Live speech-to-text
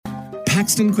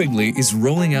Paxton Quigley is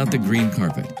rolling out the green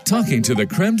carpet, talking to the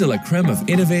creme de la creme of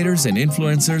innovators and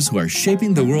influencers who are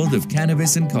shaping the world of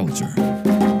cannabis and culture.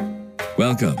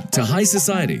 Welcome to High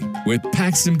Society with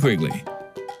Paxton Quigley.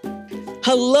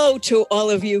 Hello to all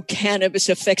of you cannabis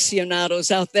aficionados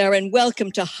out there, and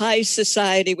welcome to High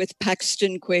Society with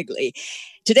Paxton Quigley.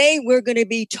 Today, we're going to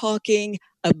be talking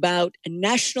about a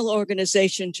national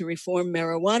organization to reform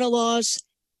marijuana laws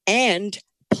and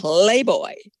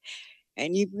Playboy.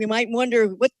 And you might wonder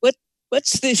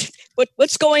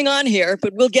what's going on here,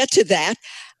 but we'll get to that.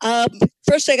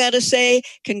 First, I got to say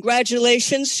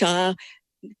congratulations.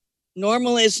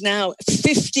 NORML is now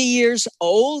 50 years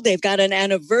old. They've got an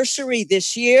anniversary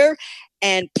this year,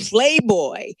 and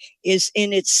Playboy is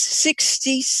in its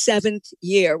 67th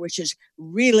year, which is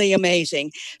really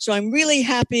amazing. So I'm really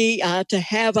happy to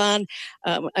have on,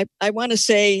 I want to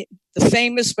say the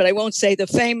famous, but I won't say the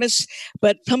famous,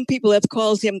 but some people have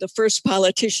called him the first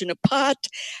politician of pot,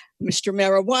 Mr.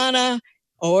 Marijuana,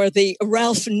 or the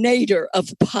Ralph Nader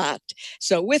of pot.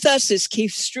 So with us is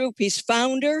Keith Stroup. He's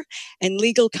founder and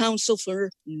legal counsel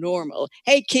for NORML.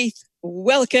 Hey, Keith,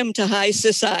 welcome to High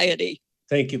Society.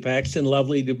 Thank you, Paxton.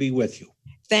 Lovely to be with you.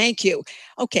 Thank you.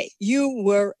 Okay, you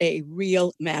were a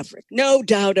real maverick, no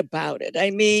doubt about it.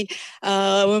 I mean,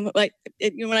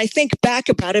 when I think back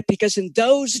about it, because in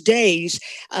those days,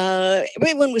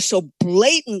 everyone was so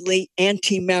blatantly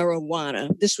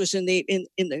anti-marijuana. This was in the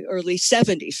early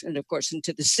 70s and, of course,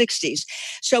 into the 60s.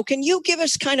 So can you give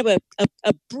us kind of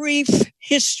a brief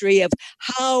history of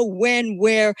how, when,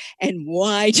 where, and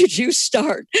why did you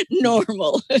start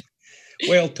NORML?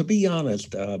 Well, to be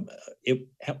honest, it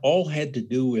all had to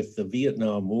do with the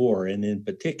Vietnam War, and in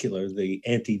particular, the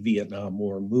anti-Vietnam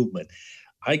War movement.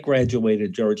 I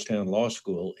graduated Georgetown Law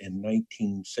School in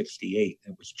 1968.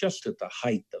 It was just at the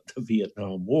height of the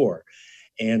Vietnam War.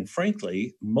 And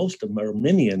frankly,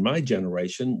 many in my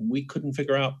generation, we couldn't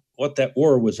figure out what that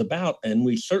war was about. And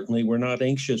we certainly were not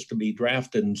anxious to be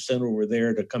drafted and sent over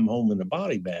there to come home in a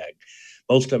body bag.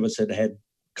 Most of us had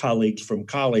colleagues from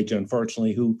college,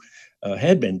 unfortunately, who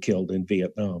had been killed in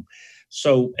Vietnam.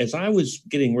 So as I was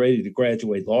getting ready to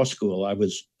graduate law school, I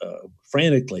was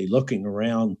frantically looking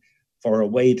around for a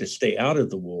way to stay out of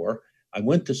the war. I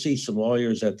went to see some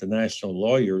lawyers at the National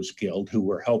Lawyers Guild who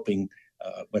were helping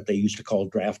what they used to call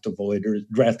draft evaders,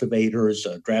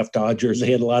 draft dodgers.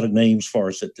 They had a lot of names for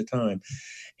us at the time.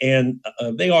 And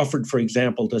they offered, for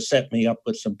example, to set me up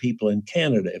with some people in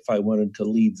Canada if I wanted to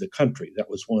leave the country. That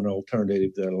was one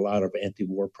alternative that a lot of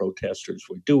anti-war protesters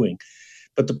were doing.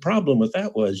 But the problem with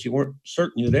that was you weren't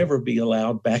certain you'd ever be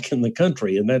allowed back in the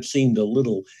country. And that seemed a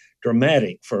little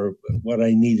dramatic for what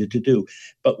I needed to do.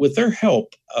 But with their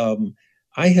help,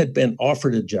 I had been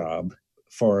offered a job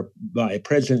by a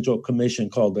presidential commission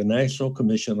called the National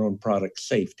Commission on Product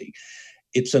Safety.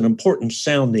 It's an important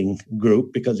sounding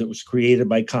group because it was created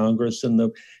by Congress and the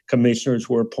commissioners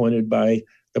were appointed by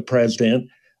the president.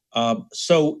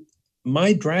 So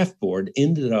my draft board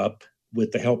ended up,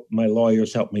 with the help, my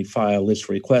lawyers helped me file this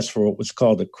request for what was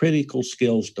called a critical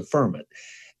skills deferment.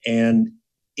 And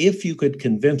if you could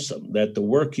convince them that the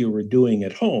work you were doing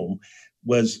at home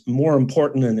was more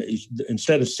important, and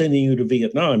instead of sending you to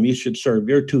Vietnam, you should serve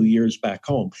your 2 years back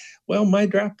home. Well, my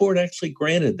draft board actually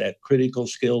granted that critical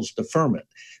skills deferment.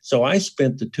 So I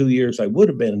spent the 2 years I would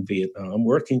have been in Vietnam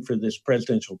working for this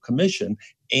presidential commission,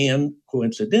 and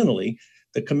coincidentally,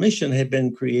 the commission had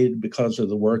been created because of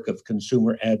the work of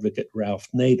consumer advocate Ralph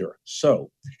Nader.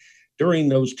 So during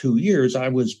those 2 years, I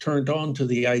was turned on to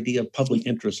the idea of public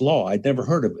interest law. I'd never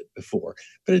heard of it before,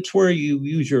 but it's where you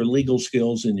use your legal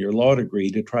skills and your law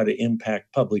degree to try to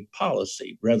impact public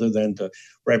policy rather than to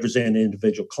represent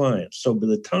individual clients. So by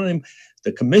the time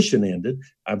the commission ended,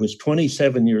 I was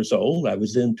 27 years old. I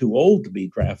was then too old to be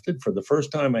drafted. For the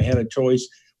first time, I had a choice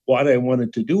what I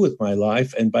wanted to do with my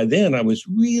life. And by then, I was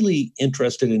really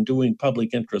interested in doing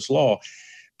public interest law.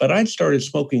 But I'd started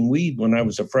smoking weed when I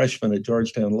was a freshman at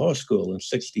Georgetown Law School in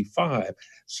 '65.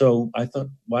 So I thought,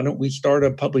 why don't we start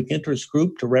a public interest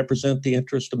group to represent the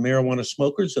interest of marijuana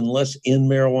smokers and let's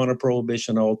end marijuana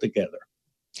prohibition altogether.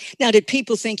 Now, did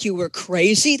people think you were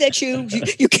crazy that you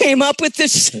came up with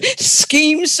this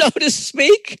scheme, so to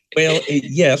speak? Well,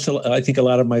 yes. I think a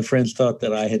lot of my friends thought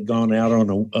that I had gone out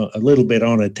on a little bit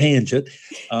on a tangent.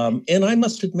 And I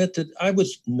must admit that I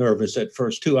was nervous at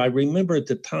first, too. I remember at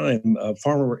the time,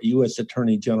 former U.S.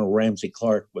 Attorney General Ramsey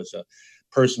Clark was a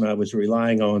person I was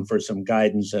relying on for some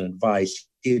guidance and advice.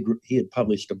 He had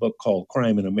published a book called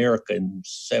Crime in America in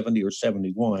 70 or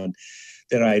 71.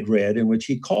 That I had read, in which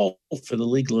he called for the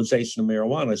legalization of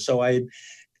marijuana. So I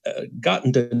had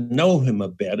gotten to know him a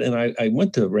bit, and I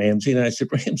went to Ramsey and I said,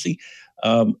 Ramsey,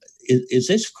 Is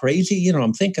this crazy? You know,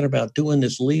 I'm thinking about doing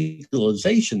this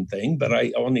legalization thing, but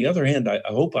on the other hand, I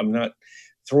hope I'm not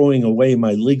throwing away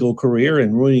my legal career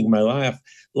and ruining my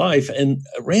life. And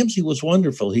Ramsey was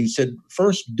wonderful. He said,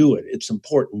 first, do it. It's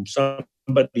important.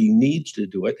 Somebody needs to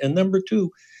do it. And number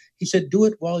two, he said, do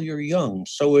it while you're young.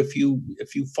 So if you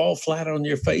fall flat on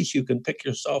your face, you can pick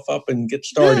yourself up and get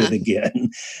started again.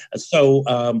 So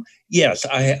yes,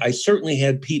 I certainly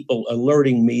had people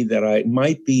alerting me that I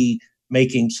might be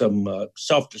making some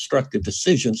self-destructive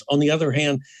decisions. On the other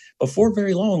hand, before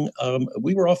very long,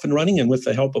 we were off and running, and with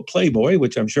the help of Playboy,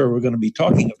 which I'm sure we're going to be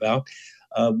talking about,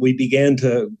 we began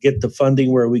to get the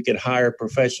funding where we could hire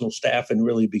professional staff and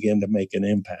really begin to make an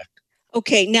impact.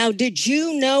 Okay, now did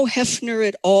you know Hefner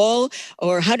at all,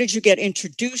 or how did you get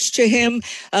introduced to him?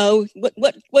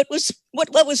 What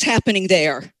was happening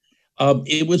there?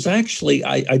 It was actually,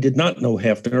 I did not know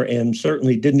Hefner and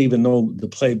certainly didn't even know the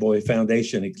Playboy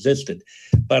Foundation existed.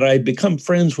 But I'd become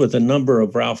friends with a number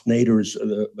of Ralph Nader's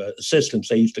assistants.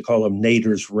 They used to call them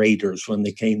Nader's Raiders when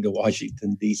they came to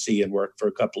Washington, D.C. and worked for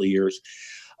a couple of years.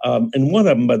 And one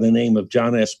of them by the name of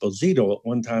John Esposito, at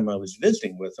one time I was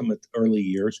visiting with him at the early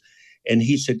years. And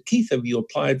he said, Keith, have you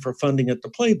applied for funding at the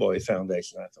Playboy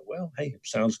Foundation? I thought, well, hey, it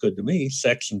sounds good to me.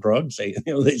 Sex and drugs, they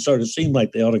sort of seem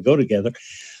like they ought to go together.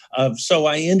 So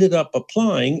I ended up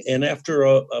applying, and after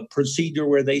a procedure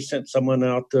where they sent someone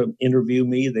out to interview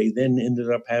me, they then ended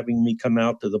up having me come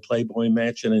out to the Playboy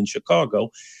Mansion in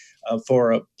Chicago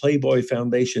for a Playboy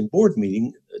Foundation board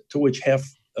meeting, to which Hef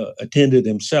attended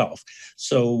himself.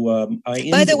 So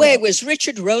by the way, was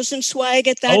Richard Rosenzweig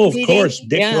at that meeting? Of course.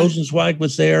 Dick Rosenzweig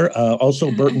was there.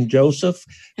 Also Burton Joseph.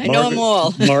 I know them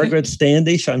all. Margaret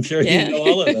Standish. I'm sure you know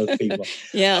all of those people.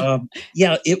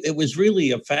 It was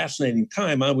really a fascinating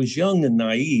time. I was young and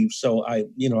naive, so I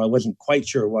wasn't quite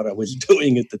sure what I was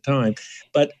doing at the time.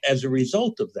 But as a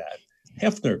result of that,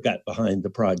 Hefner got behind the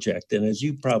project. And as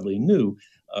you probably knew,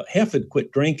 Hef had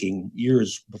quit drinking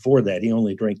years before that. He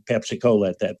only drank Pepsi-Cola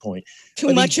at that point.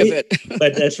 Too much of it.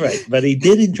 But that's right. But he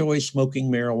did enjoy smoking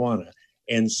marijuana.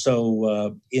 And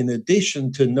so in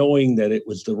addition to knowing that it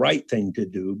was the right thing to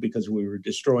do because we were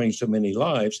destroying so many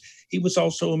lives, he was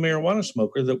also a marijuana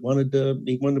smoker that wanted to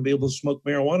be able to smoke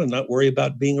marijuana and not worry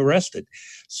about being arrested.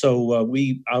 So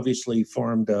we obviously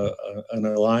formed an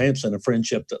alliance and a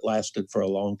friendship that lasted for a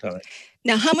long time.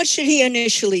 Now, how much did he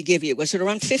initially give you? Was it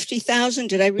around $50,000?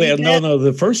 Did I read that? No.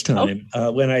 The first time,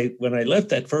 when I left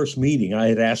that first meeting, I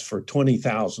had asked for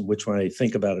 $20,000, which when I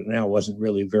think about it now wasn't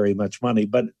really very much money,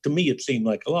 but to me it seemed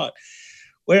like a lot.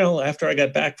 Well, after I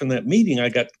got back from that meeting, I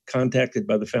got contacted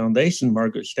by the foundation,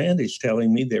 Margaret Standish,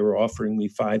 telling me they were offering me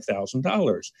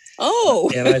 $5,000.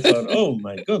 Oh, and I thought, oh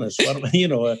my goodness, what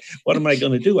am I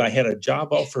going to do? I had a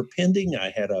job offer pending. I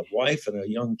had a wife and a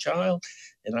young child.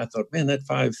 And I thought, man, that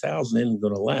 $5,000 isn't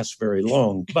going to last very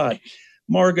long. But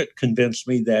Margaret convinced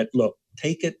me that, look,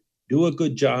 take it, do a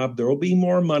good job. There will be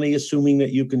more money, assuming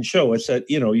that you can show us that,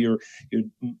 you're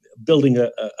building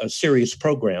a serious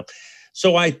program.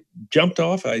 So I jumped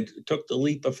off. I took the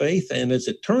leap of faith. And as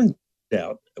it turned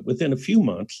out, within a few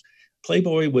months,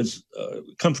 Playboy was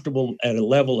comfortable at a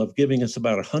level of giving us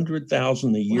about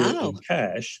 $100,000 a year in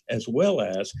cash, as well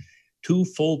as 2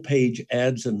 full-page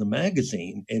ads in the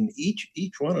magazine, and each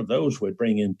one of those would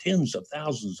bring in tens of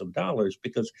thousands of dollars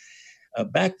because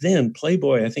back then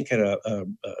Playboy, I think, had a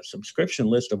subscription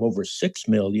list of over 6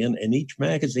 million, and each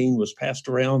magazine was passed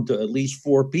around to at least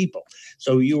 4 people.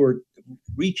 So you were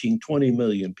reaching 20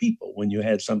 million people when you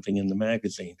had something in the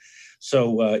magazine.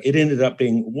 So it ended up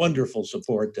being wonderful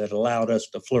support that allowed us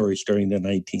to flourish during the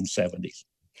 1970s.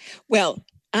 Well,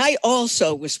 I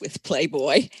also was with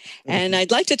Playboy, and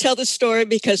I'd like to tell the story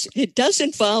because it does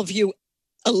involve you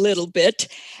a little bit.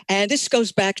 And this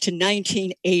goes back to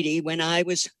 1980 when I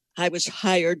was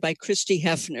hired by Christy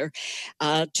Hefner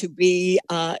to be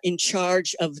in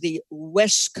charge of the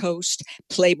West Coast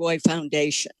Playboy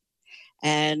Foundation.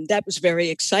 And that was very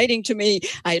exciting to me.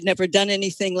 I had never done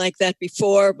anything like that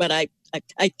before, but I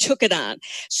took it on.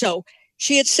 So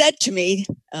she had said to me,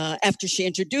 after she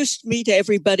introduced me to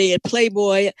everybody at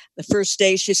Playboy the first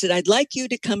day, she said, I'd like you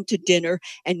to come to dinner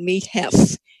and meet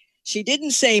Hef. She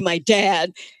didn't say my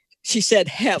dad. She said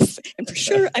Hef. And for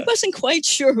sure, I wasn't quite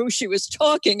sure who she was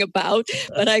talking about,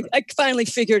 but I finally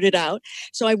figured it out.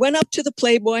 So I went up to the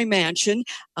Playboy Mansion.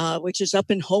 which is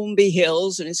up in Holmby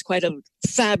Hills, and it's quite a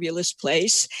fabulous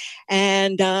place.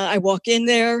 And I walk in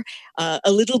there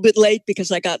a little bit late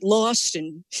because I got lost,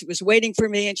 and she was waiting for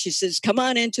me, and she says, come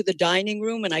on into the dining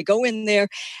room. And I go in there,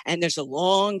 and there's a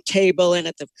long table, and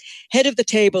at the head of the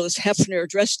table is Hefner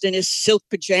dressed in his silk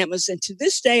pajamas. And to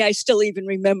this day, I still even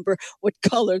remember what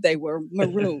color they were,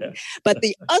 maroon. But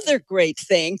the other great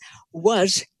thing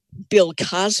was Bill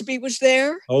Cosby was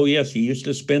there. Oh, yes. He used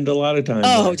to spend a lot of time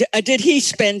there. Did he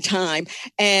spend time?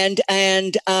 And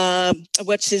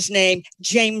what's his name?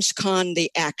 James Caan,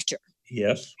 the actor.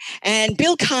 Yes. And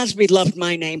Bill Cosby loved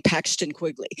my name, Paxton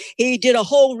Quigley. He did a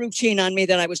whole routine on me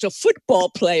that I was a football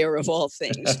player of all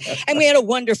things. And we had a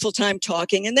wonderful time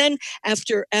talking. And then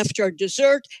after our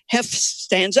dessert, Hef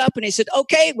stands up and he said,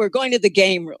 okay, we're going to the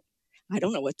game room. I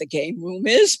don't know what the game room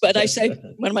is, but I say,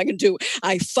 what am I going to do?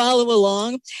 I follow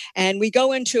along, and we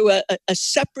go into a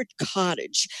separate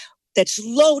cottage that's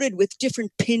loaded with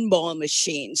different pinball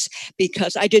machines,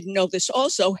 because I didn't know this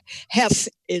also. Hef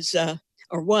is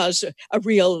or was a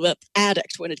real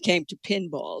addict when it came to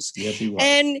pinballs. Yes, he was.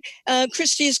 And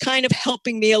Christy is kind of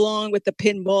helping me along with the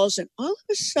pinballs, and all of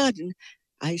a sudden,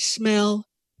 I smell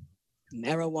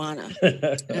marijuana.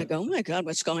 And I go, oh my God,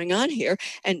 what's going on here?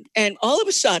 And all of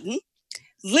a sudden,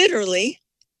 literally,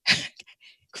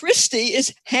 Christy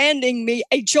is handing me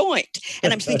a joint,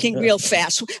 and I'm thinking real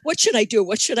fast, what should I do?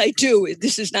 What should I do?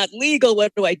 This is not legal.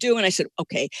 What do I do? And I said,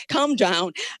 okay, calm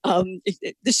down.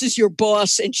 This is your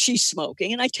boss, and she's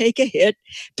smoking. And I take a hit,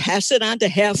 pass it on to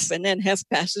Hef, and then Hef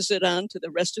passes it on to the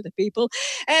rest of the people.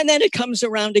 And then it comes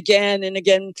around again, and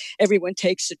again, everyone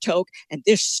takes a toke. And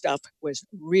this stuff was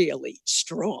really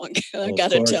strong, I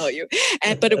got to tell you.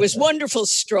 But it was wonderful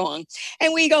strong.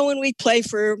 And we go and we play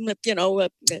for,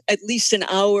 at least an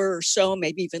hour or so,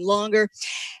 maybe even longer.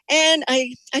 And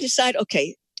I decide,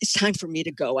 okay, it's time for me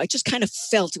to go. I just kind of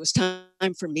felt it was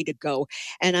time for me to go.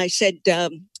 And I said,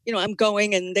 I'm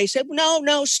going. And they said,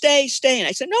 no, stay. And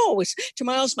I said, no,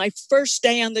 tomorrow's my first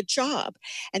day on the job.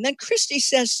 And then Christy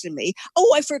says to me,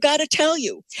 oh, I forgot to tell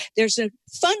you, there's a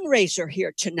fundraiser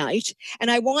here tonight, and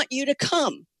I want you to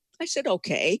come. I said,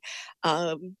 okay.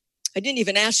 I didn't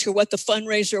even ask her what the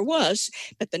fundraiser was,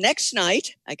 but the next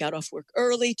night I got off work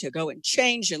early to go and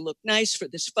change and look nice for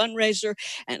this fundraiser.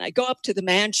 And I go up to the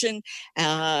mansion,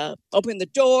 open the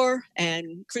door,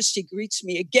 and Christy greets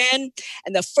me again.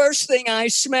 And the first thing I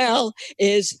smell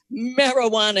is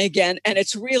marijuana again. And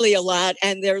it's really a lot.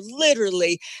 And there are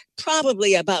literally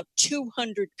probably about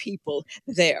 200 people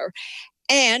there.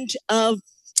 And I'm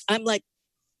like,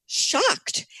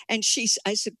 shocked. And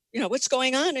I said, what's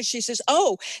going on? And she says,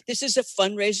 oh, this is a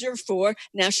fundraiser for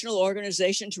National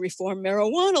Organization to Reform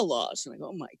Marijuana Laws. And I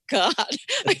go, oh my God,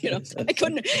 I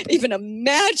couldn't even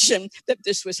imagine that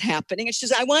this was happening. And she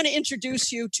says, I want to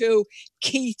introduce you to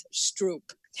Keith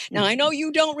Stroup. Now, I know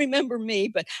you don't remember me,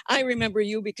 but I remember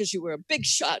you because you were a big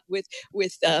shot with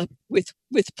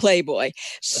Playboy.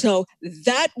 So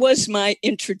that was my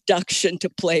introduction to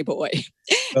Playboy.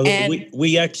 And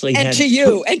we actually had to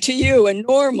you and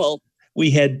Normal.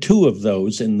 We had two of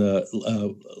those in the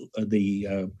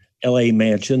L.A.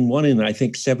 mansion, one in, I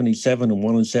think, 77 and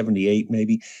one in 78,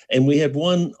 maybe. And we had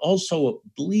one also, I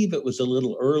believe it was a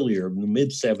little earlier, in the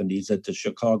mid-70s, at the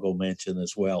Chicago mansion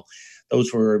as well.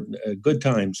 Those were good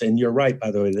times. And you're right, by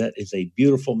the way, that is a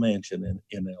beautiful mansion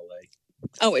in L.A.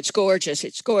 Oh, it's gorgeous.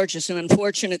 It's gorgeous. And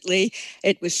unfortunately,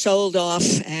 it was sold off,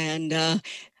 and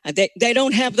they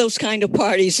don't have those kind of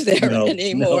parties there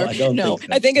anymore. No,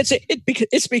 I think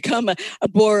it's become a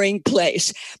boring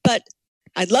place. But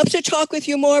I'd love to talk with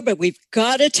you more, but we've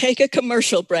got to take a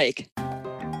commercial break.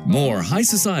 More High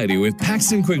Society with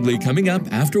Paxton Quigley coming up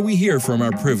after we hear from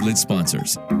our privileged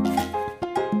sponsors.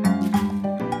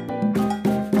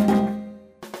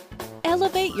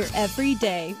 Elevate your every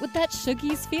day with that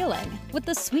Shoogies feeling, with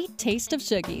the sweet taste of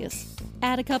Shoogies.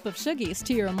 Add a cup of Shoogies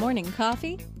to your morning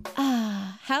coffee.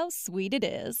 Ah, how sweet it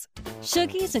is.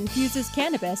 Shoogies infuses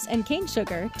cannabis and cane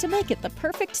sugar to make it the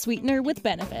perfect sweetener with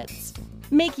benefits.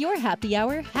 Make your happy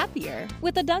hour happier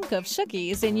with a dunk of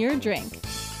Shoogies in your drink.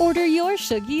 Order your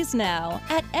Shoogies now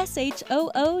at shoogies.com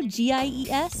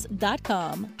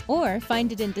or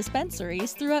find it in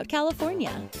dispensaries throughout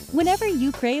California. Whenever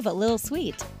you crave a little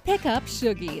sweet, pick up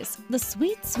Shoogies, the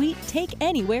sweet, sweet take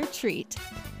anywhere treat.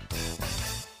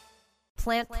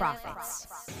 Plant Profits.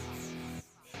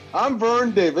 I'm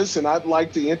Vern Davis, and I'd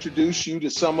like to introduce you to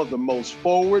some of the most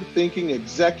forward-thinking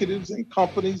executives and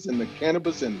companies in the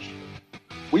cannabis industry.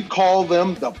 We call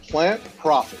them the Plant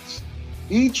Profits.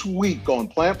 Each week on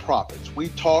Plant Profits, we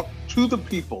talk to the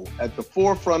people at the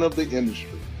forefront of the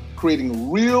industry,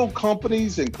 creating real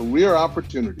companies and career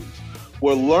opportunities.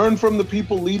 We'll learn from the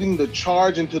people leading the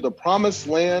charge into the promised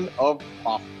land of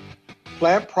profit.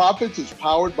 Plant Profits is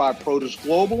powered by Produce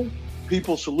Global,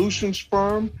 people solutions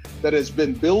firm that has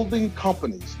been building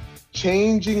companies,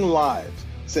 changing lives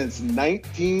since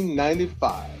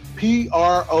 1995.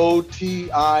 PROTIS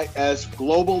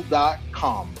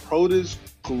Produce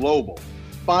Global.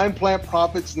 Find Plant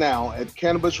Profits now at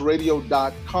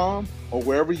cannabisradio.com or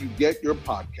wherever you get your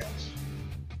podcasts.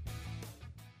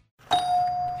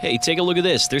 Hey, take a look at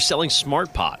this. They're selling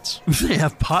smart pots. They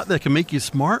have pot that can make you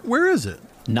smart? Where is it?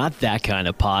 Not that kind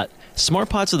of pot. Smart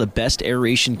pots are the best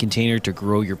aeration container to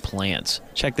grow your plants.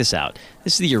 Check this out.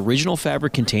 This is the original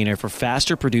fabric container for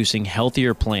faster producing,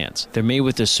 healthier plants. They're made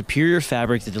with a superior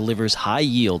fabric that delivers high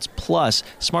yields. Plus,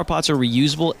 smart pots are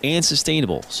reusable and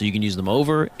sustainable, so you can use them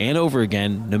over and over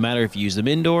again, no matter if you use them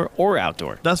indoor or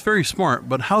outdoor. That's very smart,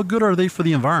 but how good are they for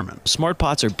the environment? Smart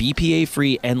pots are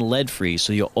BPA-free and lead-free,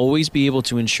 so you'll always be able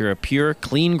to ensure a pure,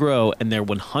 clean grow, and they're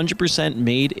 100%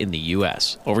 made in the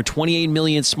U.S. Over 28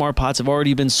 million smart pots have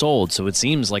already been sold, so it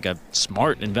seems like a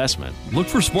smart investment. Look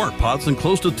for smart pots in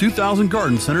close to 2,000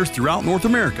 garden centers throughout North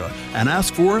America and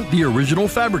ask for the original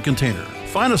fabric container.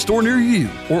 Find a store near you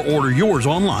or order yours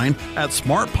online at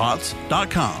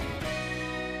smartpots.com.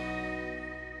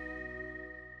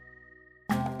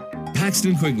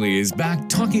 Paxton Quigley is back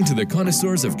talking to the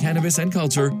connoisseurs of cannabis and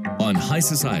culture on High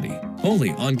Society,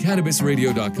 only on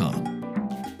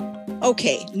cannabisradio.com.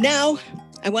 Okay, now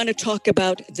I want to talk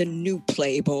about the new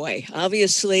Playboy.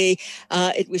 Obviously,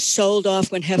 it was sold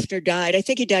off when Hefner died. I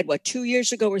think he died, 2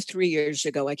 years ago or 3 years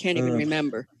ago? I can't even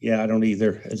remember. Yeah, I don't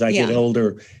either. As I get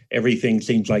older, everything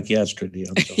seems like yesterday.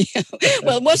 Yeah.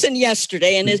 Well, it wasn't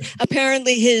yesterday. And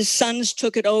apparently his sons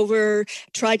took it over,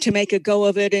 tried to make a go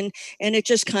of it, and it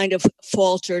just kind of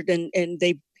faltered. And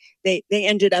they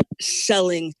ended up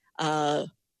selling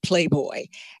Playboy.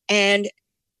 And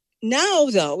now,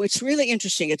 though, it's really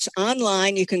interesting. It's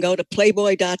online. You can go to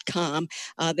playboy.com.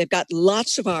 They've got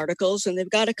lots of articles, and they've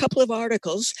got a couple of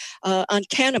articles on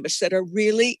cannabis that are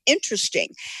really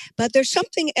interesting. But there's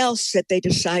something else that they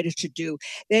decided to do.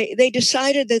 They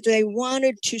decided that they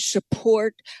wanted to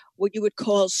support what you would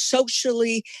call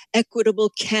socially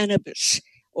equitable cannabis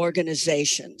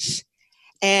organizations.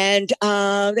 And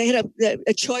they had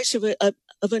a choice of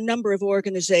a number of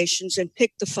organizations and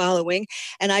picked the following.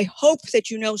 And I hope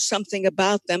that you know something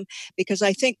about them because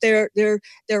I think they're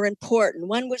important.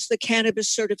 One was the Cannabis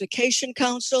Certification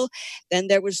Council. Then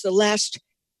there was the Last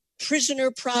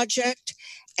Prisoner Project.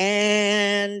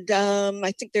 And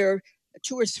I think there are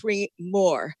 2 or 3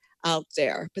 more out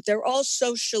there. But they're all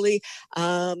socially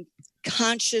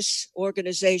conscious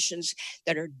organizations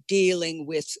that are dealing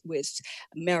with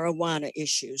marijuana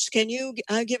issues. Can you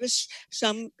give us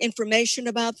some information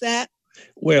about that?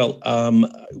 Well,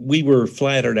 we were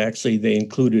flattered, actually. They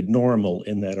included NORML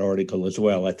in that article as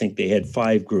well. I think they had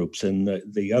 5 groups, and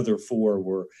the other 4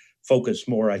 were focused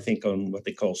more, I think, on what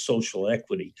they call social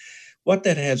equity. What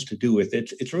that has to do with,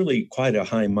 it's really quite a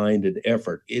high-minded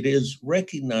effort. It is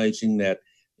recognizing that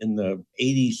in the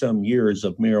 80-some years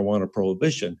of marijuana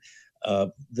prohibition,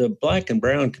 the Black and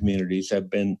brown communities have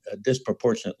been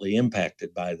disproportionately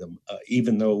impacted by them,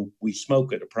 even though we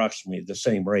smoke at approximately the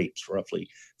same rates. Roughly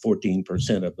 14%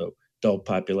 of the adult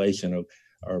population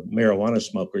are marijuana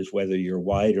smokers, whether you're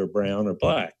white or brown or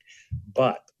Black.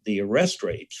 But the arrest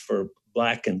rates for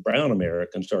Black and brown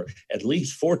Americans are at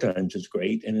least 4 times as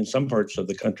great, and in some parts of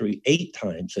the country, 8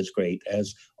 times as great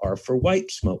as are for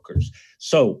white smokers.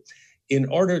 So in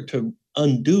order to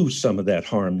undo some of that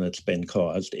harm that's been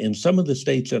caused, in some of the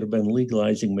states that have been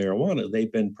legalizing marijuana,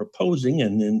 they've been proposing,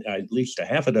 and in at least a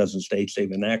half a dozen states,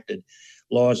 they've enacted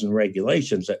laws and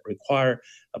regulations that require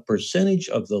a percentage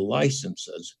of the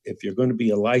licenses, if you're going to be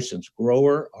a licensed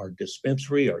grower or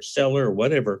dispensary or seller or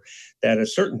whatever, that a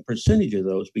certain percentage of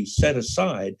those be set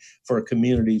aside for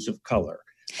communities of color.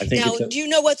 I think now, do you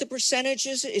know what the percentage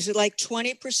is? Is it like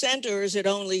 20% or is it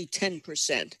only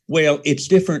 10%? Well, it's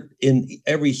different in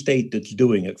every state that's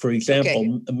doing it. For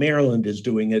example, Maryland is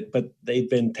doing it, but they've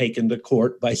been taken to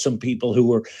court by some people who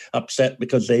were upset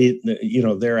because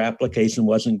their application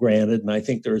wasn't granted. And I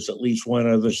think there's at least one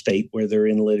other state where they're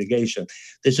in litigation.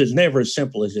 This is never as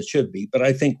simple as it should be, but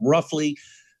I think roughly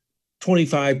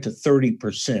 25 to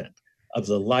 30% of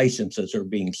the licenses are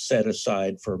being set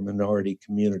aside for minority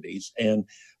communities. And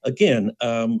again,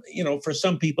 for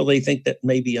some people, they think that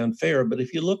may be unfair. But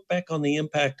if you look back on the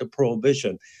impact of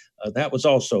prohibition, that was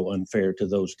also unfair to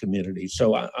those communities.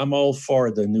 So I'm all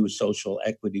for the new social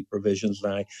equity provisions,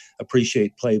 and I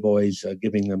appreciate Playboy's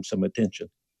giving them some attention.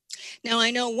 Now,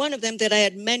 I know one of them that I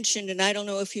had mentioned, and I don't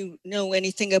know if you know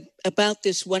anything about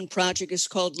this one project, is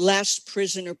called Last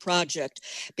Prisoner Project,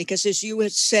 because as you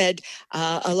had said,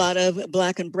 a lot of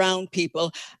Black and brown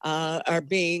people are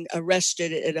being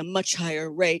arrested at a much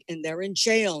higher rate, and they're in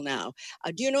jail now.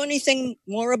 Do you know anything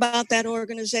more about that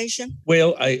organization?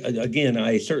 Well,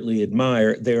 I certainly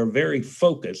admire. They're very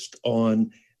focused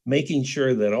on making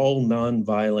sure that all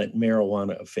nonviolent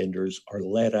marijuana offenders are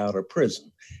let out of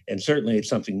prison. And certainly it's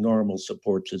something NORML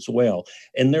supports as well.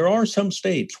 And there are some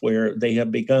states where they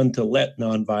have begun to let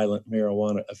nonviolent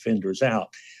marijuana offenders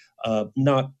out.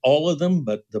 Not all of them,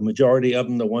 but the majority of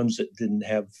them, the ones that didn't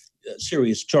have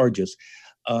serious charges.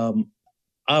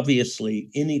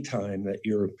 Obviously, anytime that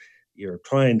you're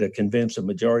trying to convince a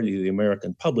majority of the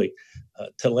American public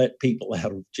to let people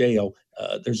out of jail,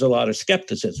 there's a lot of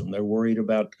skepticism. They're worried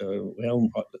about,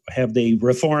 have they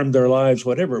reformed their lives,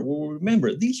 whatever. Well,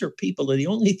 remember, these are people that the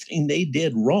only thing they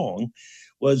did wrong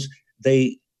was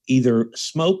they either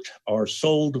smoked or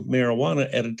sold marijuana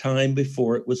at a time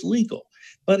before it was legal.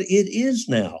 But it is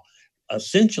now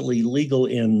essentially legal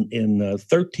in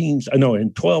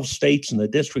 12 states in the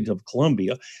District of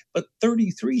Columbia, but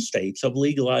 33 states have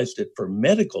legalized it for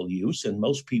medical use, and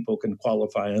most people can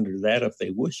qualify under that if they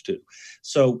wish to.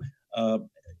 So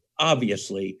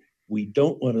obviously, we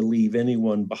don't want to leave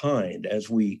anyone behind as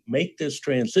we make this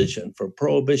transition from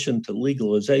prohibition to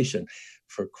legalization.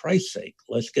 For Christ's sake,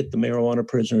 let's get the marijuana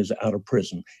prisoners out of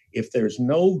prison. If there's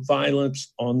no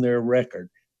violence on their record,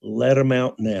 let them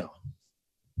out now.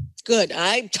 Good.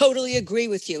 I totally agree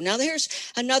with you. Now, there's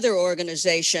another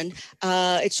organization.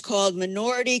 It's called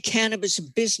Minority Cannabis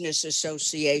Business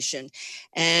Association,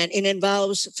 and it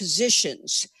involves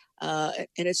physicians. And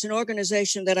it's an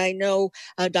organization that I know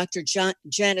Dr.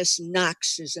 Janice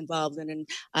Knox is involved in, and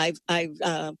I've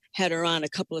had her on a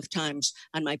couple of times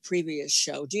on my previous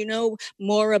show. Do you know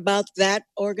more about that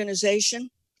organization?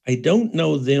 I don't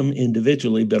know them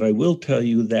individually, but I will tell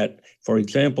you that, for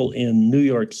example, in New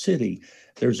York City,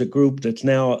 there's a group that's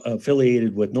now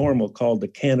affiliated with NORML called the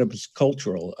Cannabis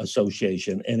Cultural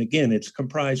Association. And again, it's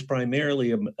comprised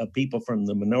primarily of people from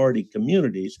the minority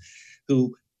communities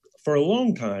who, for a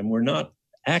long time, were not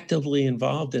actively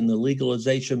involved in the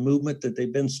legalization movement, that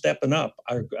they've been stepping up.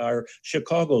 Our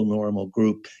Chicago NORML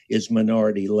group is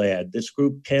minority led. This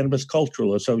group, Cannabis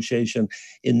Cultural Association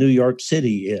in New York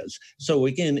City, is. So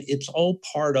again, it's all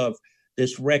part of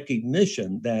this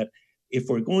recognition that if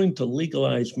we're going to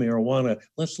legalize marijuana,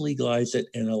 let's legalize it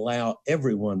and allow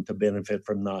everyone to benefit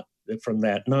from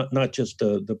that, not just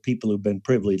the people who've been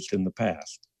privileged in the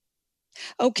past.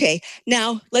 Okay,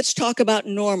 now let's talk about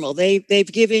NORML.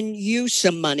 They've given you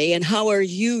some money, and how are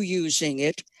you using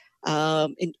it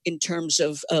in terms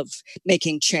of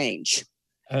making change?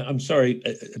 I'm sorry,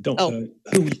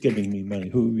 who's giving me money?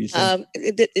 Who are you saying?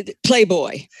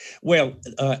 Playboy. Well,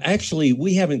 actually,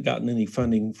 we haven't gotten any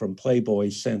funding from Playboy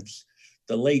since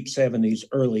the late 70s,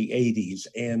 early 80s.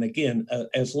 And again,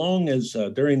 as long as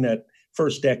during that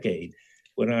first decade,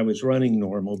 when I was running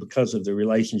NORML, because of the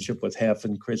relationship with Hef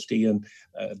and Christie and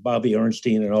Bobby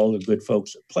Ornstein and all the good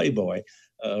folks at Playboy,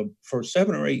 for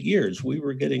 7 or 8 years, we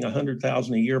were getting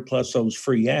 $100,000 a year plus those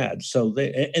free ads. So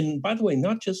and by the way,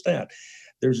 not just that.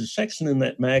 There's a section in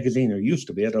that magazine, or used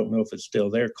to be, I don't know if it's still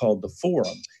there, called The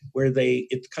Forum, where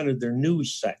it's kind of their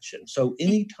news section. So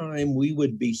anytime we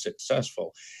would be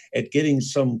successful at getting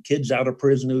some kids out of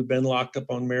prison who'd been locked up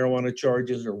on marijuana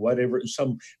charges or whatever,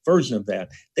 some version of that,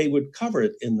 they would cover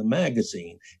it in the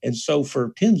magazine. And so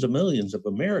for tens of millions of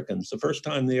Americans, the first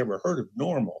time they ever heard of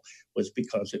NORML was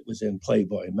because it was in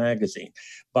Playboy magazine.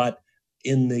 But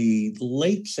in the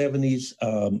late 70s,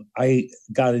 I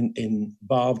got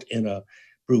involved in a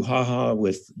brouhaha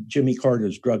with Jimmy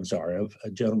Carter's drug czar, a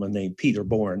gentleman named Peter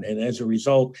Bourne. And as a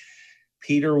result,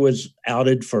 Peter was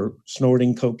outed for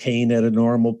snorting cocaine at a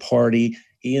NORML party.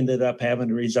 He ended up having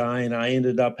to resign. I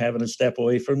ended up having to step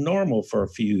away from NORML for a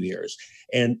few years.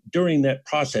 And during that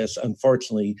process,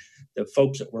 unfortunately, the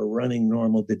folks that were running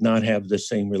NORML did not have the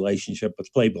same relationship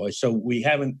with Playboy. So we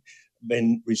haven't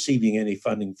been receiving any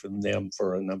funding from them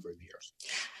for a number of years.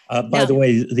 By the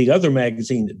way, the other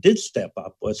magazine that did step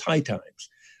up was High Times.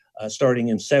 Starting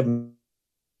in 7,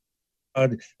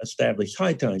 established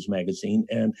High Times magazine,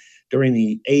 and during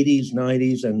the 80s,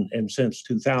 90s, and since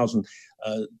 2000,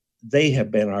 they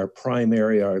have been our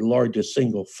largest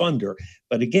single funder.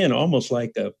 But again, almost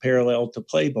like a parallel to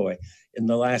Playboy. In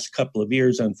the last couple of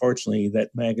years, unfortunately,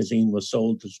 that magazine was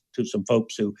sold to some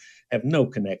folks who have no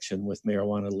connection with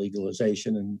marijuana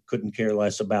legalization and couldn't care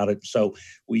less about it. So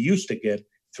we used to get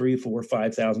 $3,000,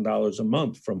 $4,000, $5,000 a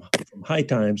month from High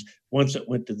Times. Once it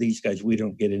went to these guys, we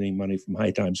don't get any money from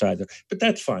High Times either. But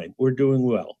that's fine. We're doing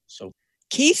well. So,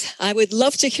 Keith, I would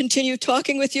love to continue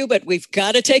talking with you, but we've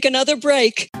got to take another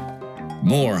break.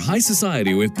 More High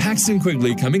Society with Paxton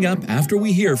Quigley coming up after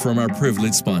we hear from our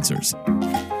privileged sponsors.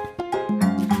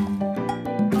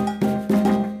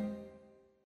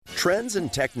 Trends in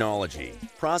technology,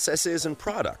 processes, and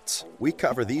products. We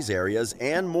cover these areas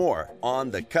and more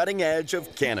on the cutting edge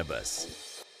of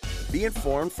cannabis. Be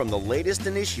informed from the latest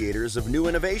initiators of new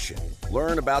innovation.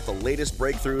 Learn about the latest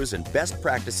breakthroughs and best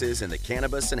practices in the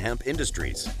cannabis and hemp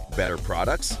industries. Better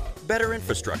products, better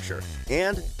infrastructure,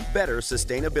 and better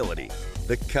sustainability.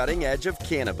 The cutting edge of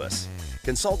cannabis.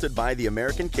 Consulted by the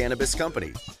American Cannabis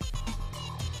Company.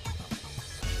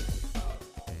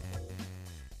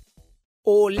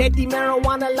 Oh, let the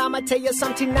marijuana llama tell you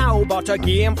something now about a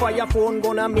game for your phone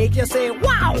gonna make you say,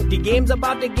 wow! The game's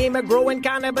about the game of growing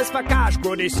cannabis for cash.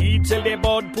 Grow the seed, sell the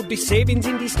bud, put the savings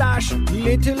in the stash.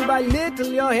 Little by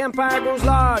little, your empire grows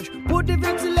large. Put the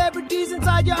big celebrities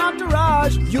inside your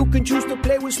entourage. You can choose to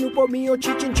play with Snoop or me or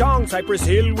Cheech and Chong, Cypress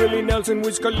Hill, Willie Nelson,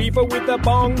 Wiz Khalifa with a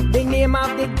bong. The name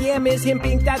of the game is Hemp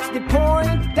Inc., that's the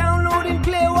point. Download and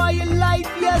play while you light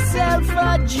yourself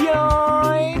a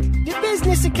joint. The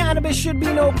business of cannabis should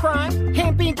be no crime.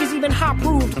 Hemp Inc. is even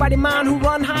hot-proofed by the man who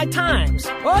run High Times.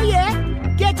 Oh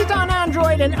yeah? Get it on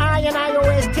Android and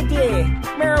iOS today.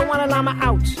 Marijuana llama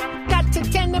out. Got to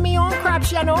tend to me own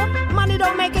crops, you know. Money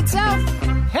don't make itself.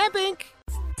 Hemp Inc.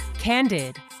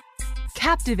 Candid.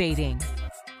 Captivating.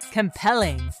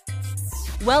 Compelling.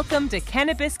 Welcome to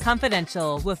Cannabis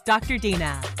Confidential with Dr.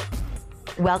 Dina.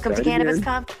 Welcome to Cannabis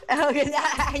Okay,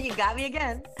 you got me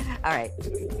again. All right.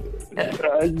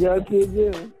 I got you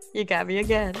again. You got me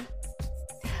again.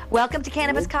 Welcome to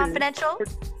Cannabis Confidential.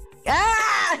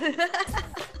 Ah!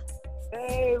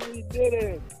 Hey, we did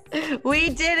it. We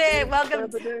did it.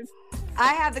 Welcome.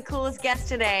 I have the coolest guest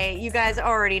today. You guys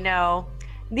already know.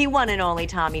 The one and only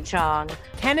Tommy Chong.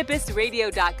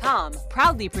 CannabisRadio.com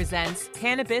proudly presents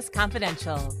Cannabis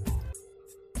Confidential.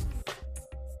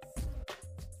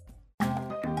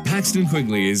 Paxton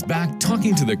Quigley is back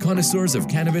talking to the connoisseurs of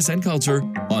cannabis and culture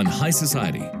on High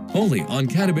Society, only on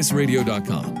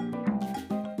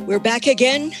CannabisRadio.com. We're back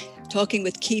again talking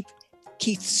with Keith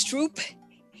Stroup.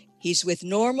 He's with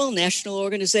NORML, National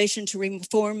Organization to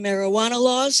Reform Marijuana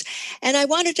Laws. And I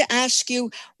wanted to ask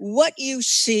you what you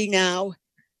see now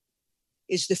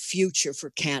is the future for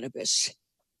cannabis.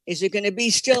 Is it going to be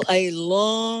still a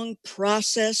long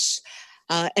process?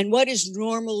 And what is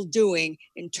NORML doing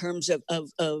in terms of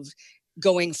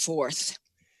going forth?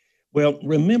 Well,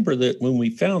 remember that when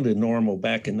we founded NORML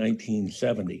back in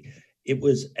 1970, it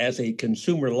was as a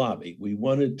consumer lobby. We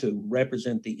wanted to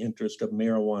represent the interest of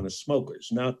marijuana smokers,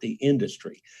 not the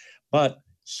industry. But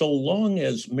so long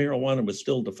as marijuana was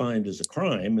still defined as a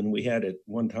crime, and we had at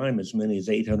one time as many as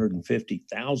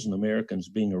 850,000 Americans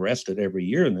being arrested every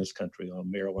year in this country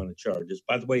on marijuana charges.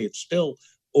 By the way, it's still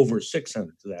over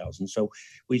 600,000. So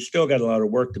we still got a lot of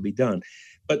work to be done.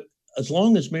 But as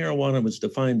long as marijuana was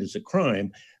defined as a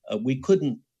crime, we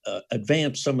couldn't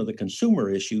advance some of the consumer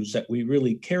issues that we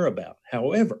really care about.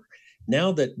 However,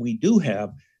 now that we do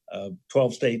have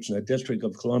 12 states and the District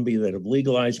of Columbia that have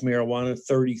legalized marijuana,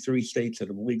 33 states that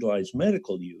have legalized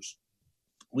medical use,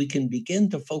 we can begin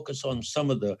to focus on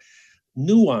some of the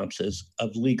nuances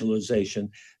of legalization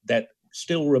that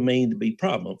still remain to be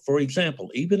problem. For example,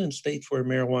 even in states where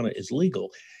marijuana is legal,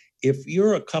 if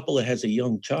you're a couple that has a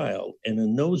young child and a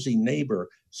nosy neighbor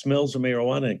smells the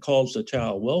marijuana and calls the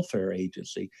child welfare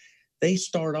agency, they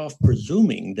start off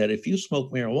presuming that if you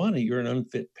smoke marijuana, you're an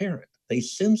unfit parent. They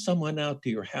send someone out to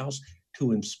your house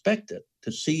to inspect it,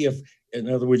 to see if, in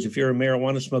other words, if you're a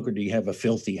marijuana smoker, do you have a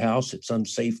filthy house it's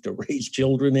unsafe to raise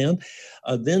children in?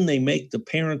 Then they make the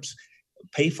parents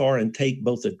pay for and take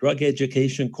both a drug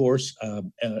education course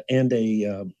and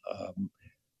a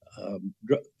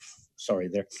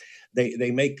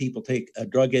they make people take a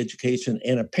drug education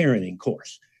and a parenting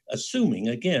course, assuming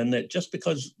again that just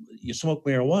because you smoke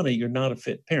marijuana you're not a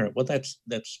fit parent. Well, that's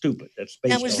stupid. That's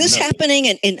based now, was this happening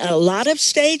in a lot of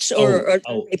states or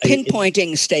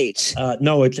pinpointing states?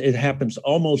 No, it happens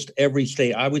almost every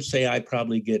state. I would say I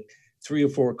probably get 3 or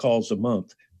 4 calls a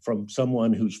month from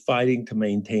someone who's fighting to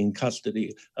maintain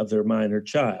custody of their minor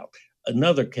child.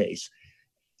 Another case,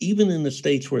 even in the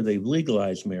states where they've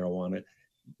legalized marijuana,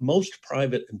 most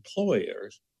private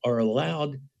employers are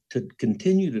allowed to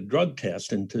continue to drug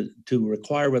test and to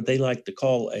require what they like to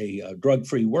call a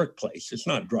drug-free workplace. It's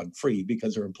not drug-free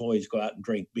because their employees go out and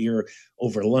drink beer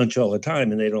over lunch all the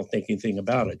time and they don't think anything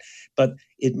about it. But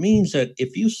it means that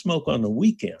if you smoke on the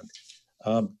weekend,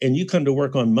 and you come to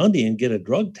work on Monday and get a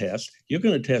drug test, you're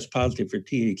going to test positive for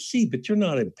THC, but you're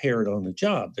not impaired on the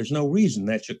job. There's no reason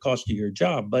that should cost you your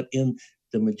job. But in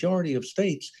the majority of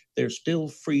states, they're still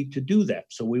free to do that.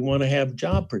 So we want to have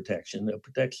job protection,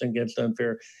 protection against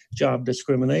unfair job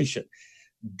discrimination.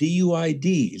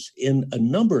 DUIDs in a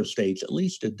number of states, at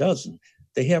least a dozen,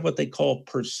 they have what they call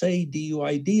per se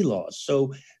DUID laws.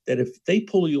 So that if they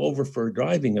pull you over for a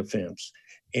driving offense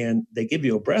and they give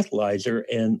you a breathalyzer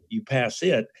and you pass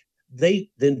it, they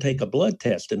then take a blood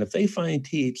test. And if they find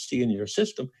THC in your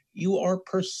system, you are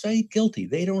per se guilty.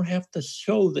 They don't have to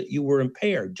show that you were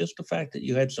impaired, just the fact that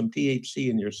you had some THC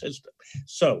in your system.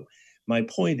 So my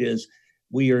point is,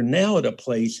 we are now at a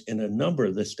place in a number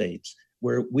of the states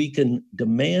where we can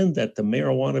demand that the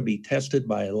marijuana be tested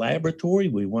by a laboratory.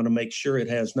 We want to make sure it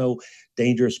has no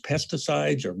dangerous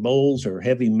pesticides or molds or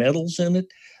heavy metals in it.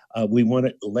 We want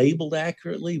it labeled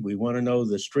accurately. We want to know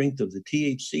the strength of the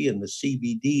THC and the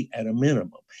CBD at a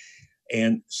minimum.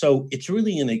 And so it's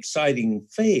really an exciting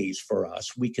phase for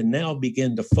us. We can now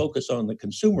begin to focus on the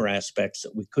consumer aspects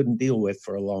that we couldn't deal with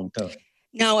for a long time.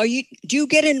 Now, do you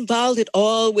get involved at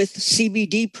all with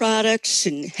CBD products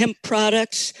and hemp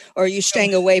products, or are you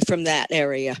staying away from that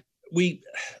area?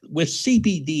 With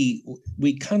CBD,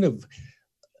 we kind of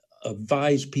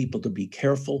advise people to be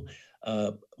careful.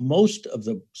 Most of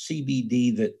the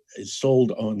CBD that is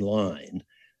sold online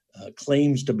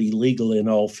claims to be legal in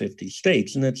all 50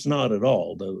 states, and it's not at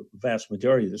all. The vast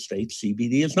majority of the states,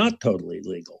 CBD is not totally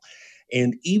legal.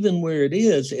 And even where it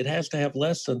is, it has to have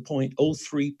less than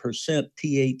 0.03%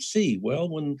 THC. Well,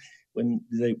 when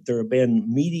there have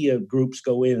been media groups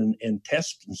go in and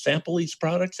test and sample these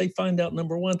products, they find out,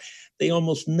 number one, they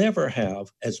almost never have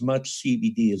as much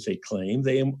CBD as they claim.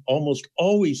 They almost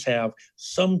always have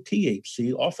some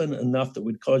THC, often enough that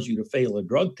would cause you to fail a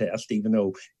drug test, even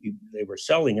though they were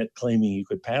selling it, claiming you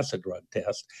could pass a drug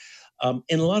test. And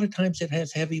a lot of times it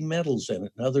has heavy metals in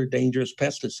it and other dangerous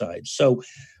pesticides. So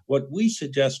what we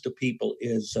suggest to people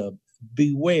is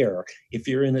beware. If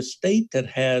you're in a state that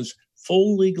has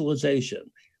full legalization,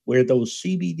 where those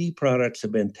CBD products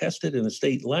have been tested in a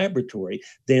state laboratory,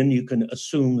 then you can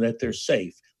assume that they're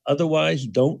safe. Otherwise,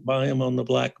 don't buy them on the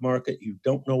black market. You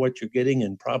don't know what you're getting,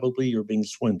 and probably you're being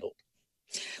swindled.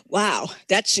 Wow,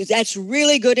 that's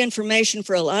really good information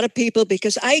for a lot of people,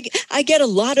 because I get a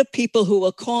lot of people who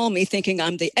will call me thinking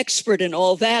I'm the expert in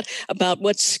all that about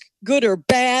what's good or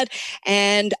bad.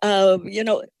 And,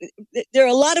 there are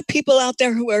a lot of people out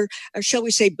there who are shall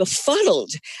we say,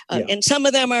 befuddled. And some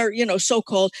of them are,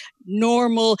 so-called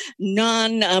normal,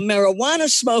 non-marijuana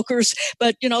smokers,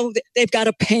 but, they've got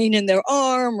a pain in their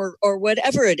arm or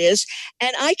whatever it is.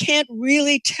 And I can't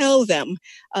really tell them,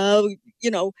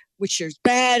 which is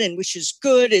bad and which is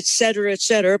good, et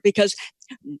cetera, because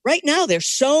right now there's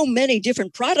so many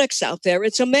different products out there.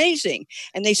 It's amazing.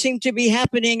 And they seem to be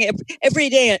happening every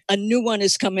day. A new one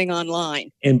is coming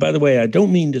online. And by the way, I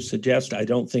don't mean to suggest I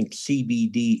don't think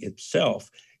CBD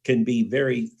itself can be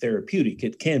very therapeutic.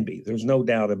 It can be. There's no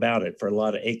doubt about it for a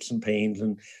lot of aches and pains,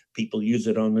 and people use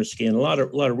it on their skin, a lot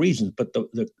of reasons. But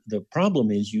the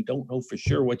problem is you don't know for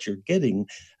sure what you're getting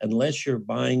unless you're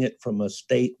buying it from a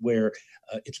state where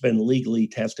it's been legally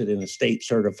tested in a state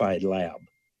certified lab.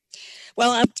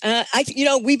 Well,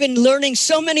 we've been learning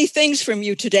so many things from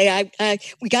you today.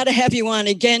 We got to have you on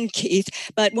again, Keith.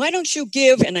 But why don't you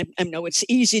give, and I know it's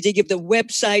easy to give the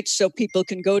website so people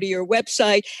can go to your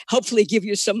website, hopefully give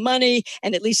you some money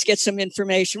and at least get some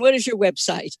information. What is your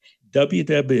website?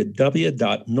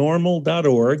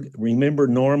 www.norml.org. Remember,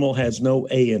 Normal has no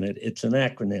A in it. It's an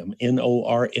acronym,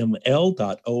 NORML.org,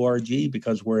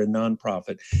 because we're a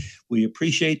nonprofit. We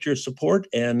appreciate your support.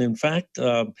 And in fact,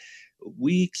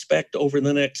 we expect over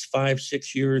the next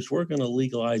 5-6 years, we're going to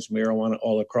legalize marijuana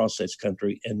all across this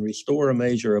country and restore a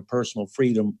measure of personal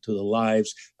freedom to the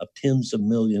lives of tens of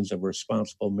millions of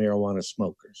responsible marijuana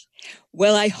smokers.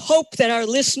 Well, I hope that our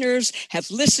listeners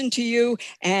have listened to you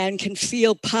and can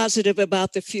feel positive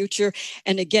about the future.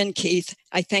 And again, Keith,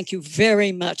 I thank you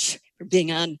very much for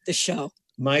being on the show.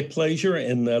 My pleasure,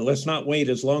 and let's not wait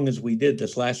as long as we did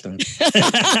this last time.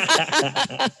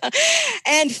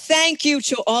 And thank you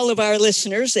to all of our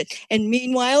listeners. And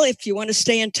meanwhile, if you want to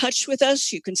stay in touch with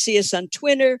us, you can see us on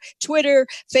Twitter,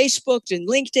 Facebook, and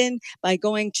LinkedIn by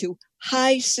going to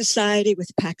High Society with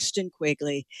Paxton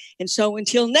Quigley. And so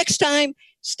until next time,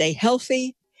 stay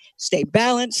healthy, stay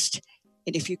balanced,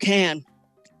 and if you can,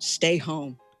 stay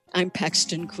home. I'm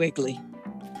Paxton Quigley.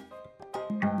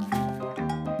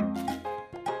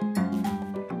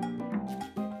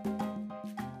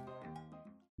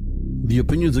 The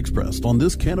opinions expressed on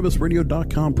this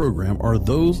CannabisRadio.com program are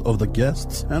those of the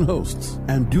guests and hosts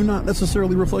and do not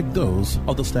necessarily reflect those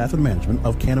of the staff and management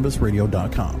of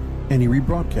CannabisRadio.com. Any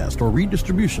rebroadcast or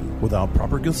redistribution without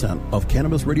proper consent of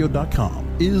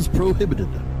CannabisRadio.com is prohibited.